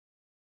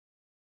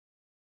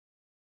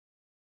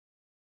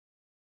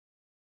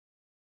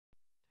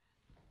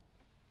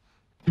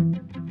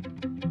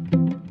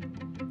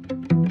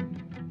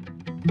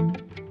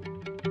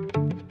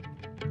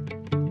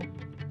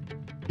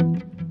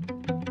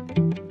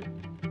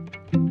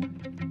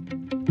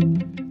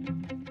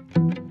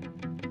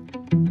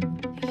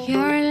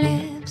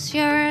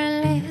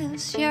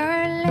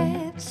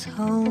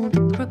Hold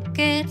a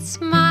crooked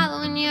smile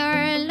when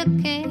you're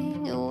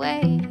looking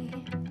away.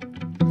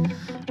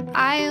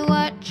 I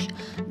watch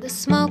the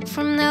smoke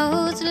from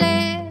those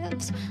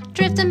lips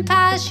drifting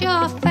past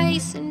your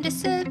face and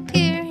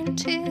disappear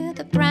into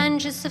the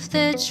branches of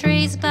the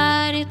trees.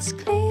 But it's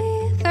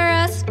clear for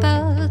us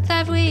both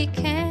that we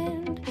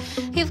can't.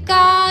 You've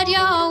got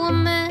your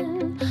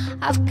woman,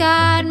 I've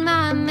got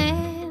my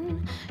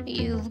man.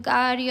 You've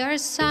got your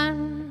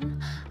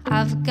son,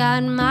 I've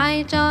got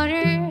my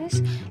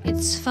daughters.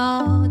 It's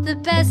for the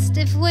best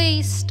if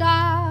we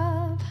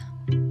stop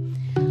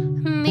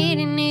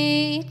meeting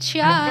each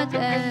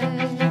other.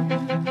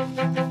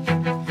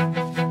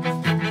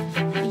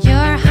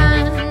 Your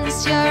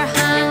hands, your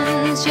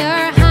hands,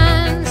 your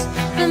hands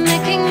are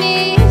making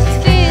me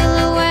feel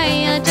a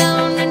way I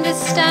don't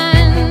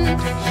understand.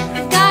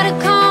 You gotta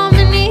come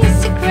an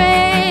easy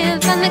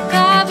grip and the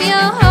cup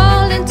you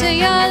hold into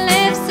your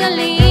lips. I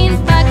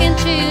lean back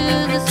into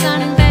the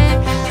sunbed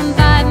and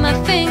bite my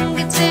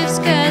fingertips,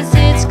 'cause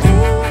it's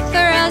clear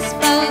for us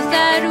both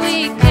that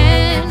we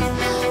can.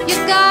 You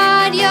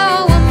got your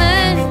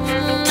woman,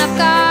 I've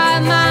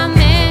got my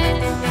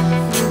man.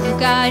 You've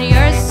got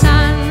your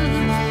son,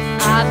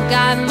 I've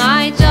got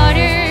my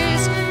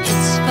daughters.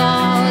 It's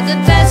for the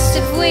best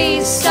if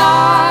we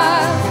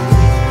start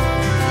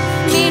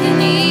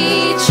meeting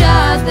each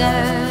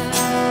other.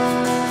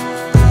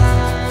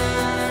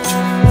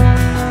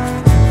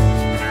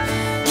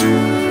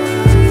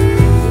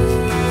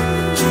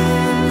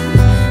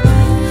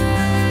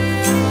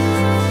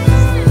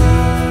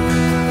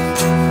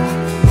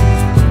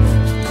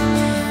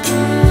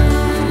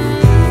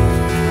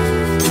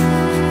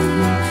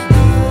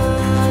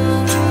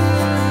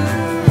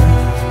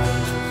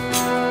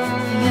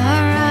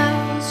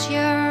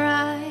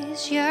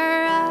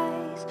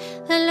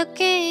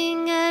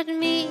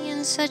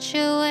 Such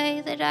a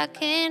way that I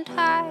can't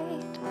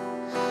hide.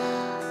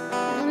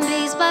 And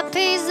piece by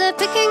piece they're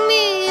picking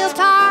me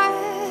apart,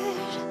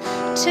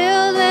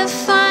 till they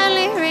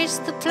finally reach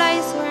the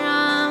place where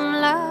I'm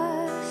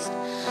lost.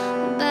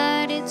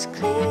 But it's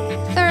clear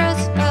for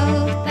us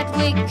both that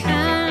we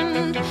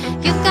can't.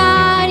 You